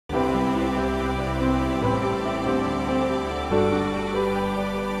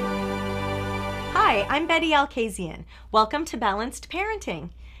Hi, I'm Bette Alkazian. Welcome to Balanced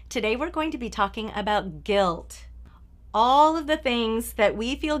Parenting. Today we're going to be talking about guilt. All of the things that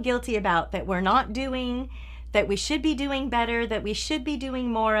we feel guilty about that we're not doing, that we should be doing better, that we should be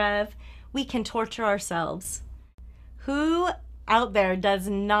doing more of, we can torture ourselves. Who out there does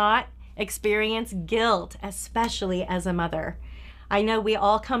not experience guilt, especially as a mother? I know we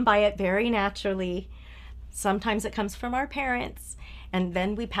all come by it very naturally. Sometimes it comes from our parents, and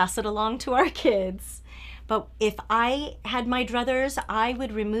then we pass it along to our kids. But if I had my druthers, I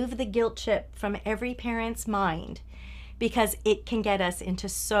would remove the guilt chip from every parent's mind because it can get us into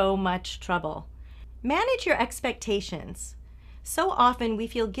so much trouble. Manage your expectations. So often we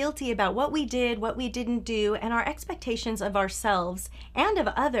feel guilty about what we did, what we didn't do, and our expectations of ourselves and of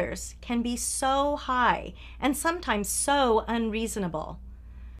others can be so high and sometimes so unreasonable.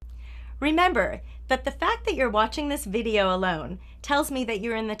 Remember that the fact that you're watching this video alone tells me that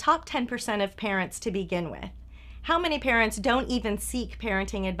you're in the top 10% of parents to begin with. How many parents don't even seek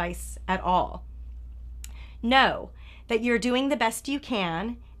parenting advice at all? Know that you're doing the best you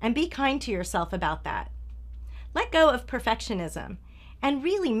can and be kind to yourself about that. Let go of perfectionism and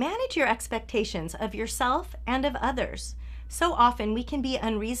really manage your expectations of yourself and of others. So often we can be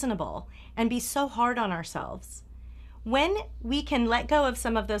unreasonable and be so hard on ourselves. When we can let go of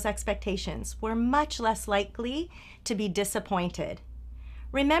some of those expectations, we're much less likely to be disappointed.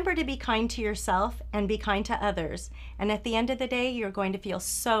 Remember to be kind to yourself and be kind to others, and at the end of the day, you're going to feel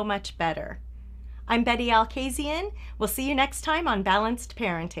so much better. I'm Bette Alkazian. We'll see you next time on Balanced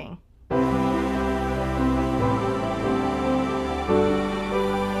Parenting.